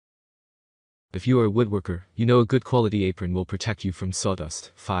If you are a woodworker, you know a good quality apron will protect you from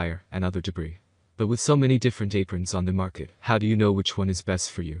sawdust, fire, and other debris. But with so many different aprons on the market, how do you know which one is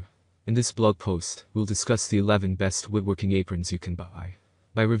best for you? In this blog post, we'll discuss the 11 best woodworking aprons you can buy.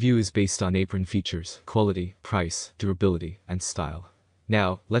 My review is based on apron features, quality, price, durability, and style.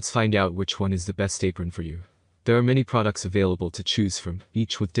 Now, let's find out which one is the best apron for you. There are many products available to choose from,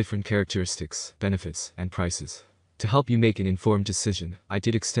 each with different characteristics, benefits, and prices. To help you make an informed decision, I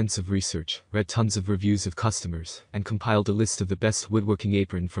did extensive research, read tons of reviews of customers, and compiled a list of the best woodworking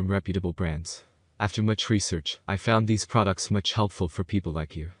apron from reputable brands. After much research, I found these products much helpful for people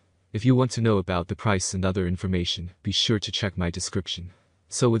like you. If you want to know about the price and other information, be sure to check my description.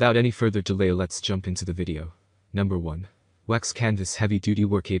 So without any further delay, let's jump into the video. Number 1. Wax Canvas Heavy Duty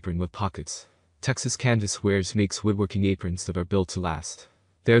Work Apron with Pockets. Texas Canvas Wares makes woodworking aprons that are built to last.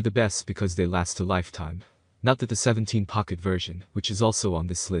 They're the best because they last a lifetime. Not that the 17-pocket version, which is also on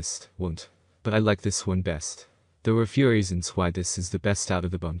this list, won't. But I like this one best. There were a few reasons why this is the best out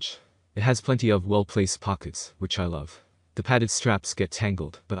of the bunch. It has plenty of well-placed pockets, which I love. The padded straps get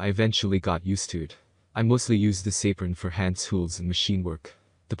tangled, but I eventually got used to it. I mostly use this apron for hand tools and machine work.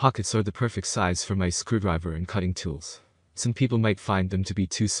 The pockets are the perfect size for my screwdriver and cutting tools. Some people might find them to be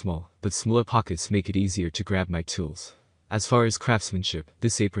too small, but smaller pockets make it easier to grab my tools. As far as craftsmanship,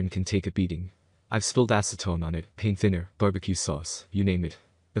 this apron can take a beating. I've spilled acetone on it, paint thinner, barbecue sauce, you name it.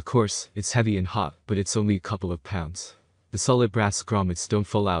 Of course, it's heavy and hot, but it's only a couple of pounds. The solid brass grommets don't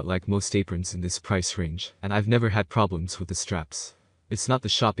fall out like most aprons in this price range, and I've never had problems with the straps. It's not the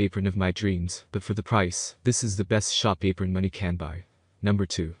shop apron of my dreams, but for the price, this is the best shop apron money can buy. Number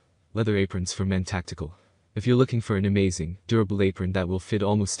 2. Leather Aprons for Men Tactical. If you're looking for an amazing, durable apron that will fit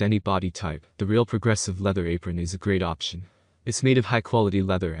almost any body type, the Real Progressive Leather Apron is a great option. It's made of high-quality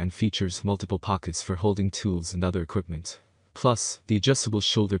leather and features multiple pockets for holding tools and other equipment. Plus, the adjustable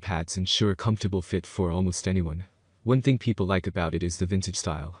shoulder pads ensure a comfortable fit for almost anyone. One thing people like about it is the vintage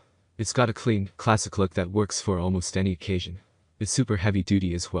style. It's got a clean, classic look that works for almost any occasion. It's super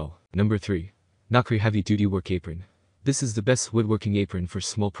heavy-duty as well. Number 3. Nokri Heavy Duty Work Apron. This is the best woodworking apron for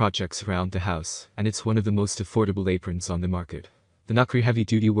small projects around the house, and it's one of the most affordable aprons on the market. The Nokri Heavy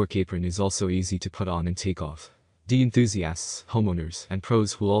Duty Work Apron is also easy to put on and take off. The enthusiasts, homeowners, and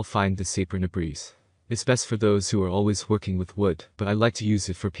pros will all find this apron a breeze. It's best for those who are always working with wood, but I like to use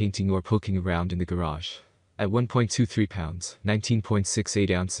it for painting or poking around in the garage. At 1.23 pounds, 19.68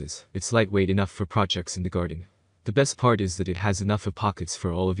 ounces, it's lightweight enough for projects in the garden. The best part is that it has enough of pockets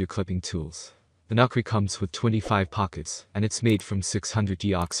for all of your clipping tools. The Nokri comes with 25 pockets, and it's made from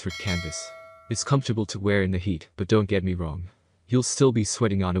 600D Oxford canvas. It's comfortable to wear in the heat, but don't get me wrong. You'll still be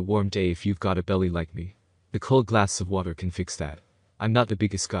sweating on a warm day if you've got a belly like me. The cold glass of water can fix that. I'm not the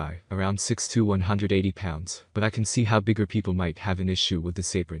biggest guy, around 6'2", 180 pounds, but I can see how bigger people might have an issue with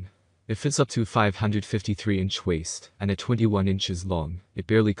this apron. It fits up to a 553-inch waist, and at 21 inches long, it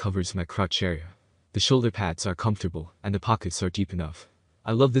barely covers my crotch area. The shoulder pads are comfortable, and the pockets are deep enough.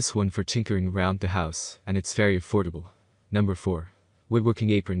 I love this one for tinkering around the house, and it's very affordable. Number 4. Woodworking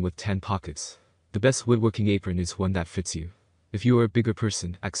Apron with 10 pockets. The best woodworking apron is one that fits you. If you are a bigger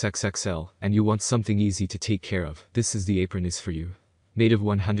person, XXXL, and you want something easy to take care of, this is the apron is for you. Made of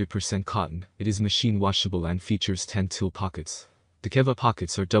 100% cotton, it is machine washable and features 10 tool pockets. The Keva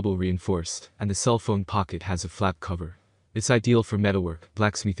pockets are double reinforced, and the cell phone pocket has a flap cover. It's ideal for metalwork,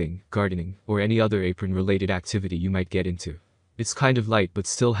 blacksmithing, gardening, or any other apron-related activity you might get into. It's kind of light but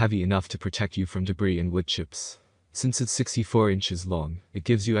still heavy enough to protect you from debris and wood chips. Since it's 64 inches long, it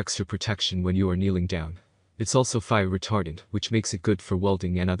gives you extra protection when you are kneeling down. It's also fire retardant, which makes it good for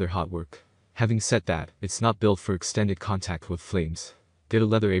welding and other hot work. Having said that, it's not built for extended contact with flames. Get a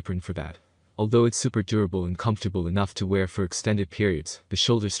leather apron for that. Although it's super durable and comfortable enough to wear for extended periods, the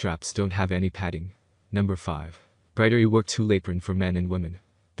shoulder straps don't have any padding. Number 5. Brighter Work Tool Apron for Men and Women.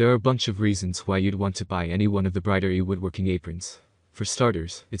 There are a bunch of reasons why you'd want to buy any one of the Brighter woodworking aprons. For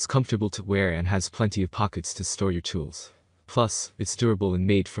starters, it's comfortable to wear and has plenty of pockets to store your tools. Plus, it's durable and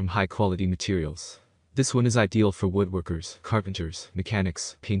made from high-quality materials. This one is ideal for woodworkers, carpenters,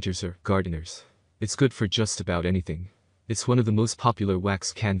 mechanics, painters, or gardeners. It's good for just about anything. It's one of the most popular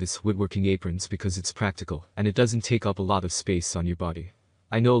wax canvas woodworking aprons because it's practical, and it doesn't take up a lot of space on your body.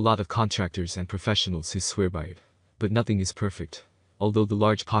 I know a lot of contractors and professionals who swear by it. But nothing is perfect. Although the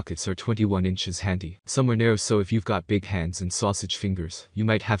large pockets are 21 inches handy, some are narrow, so if you've got big hands and sausage fingers, you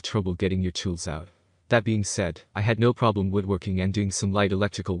might have trouble getting your tools out. That being said, I had no problem woodworking and doing some light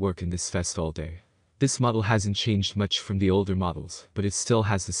electrical work in this vest all day. This model hasn't changed much from the older models, but it still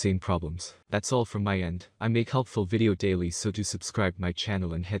has the same problems. That's all from my end. I make helpful video daily, so do subscribe my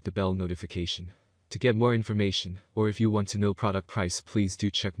channel and hit the bell notification. To get more information, or if you want to know product price, please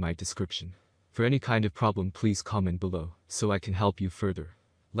do check my description. For any kind of problem, please comment below, so I can help you further.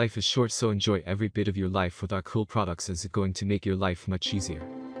 Life is short, so enjoy every bit of your life with our cool products, as it's going to make your life much easier.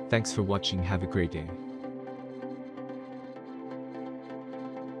 Thanks for watching, have a great day.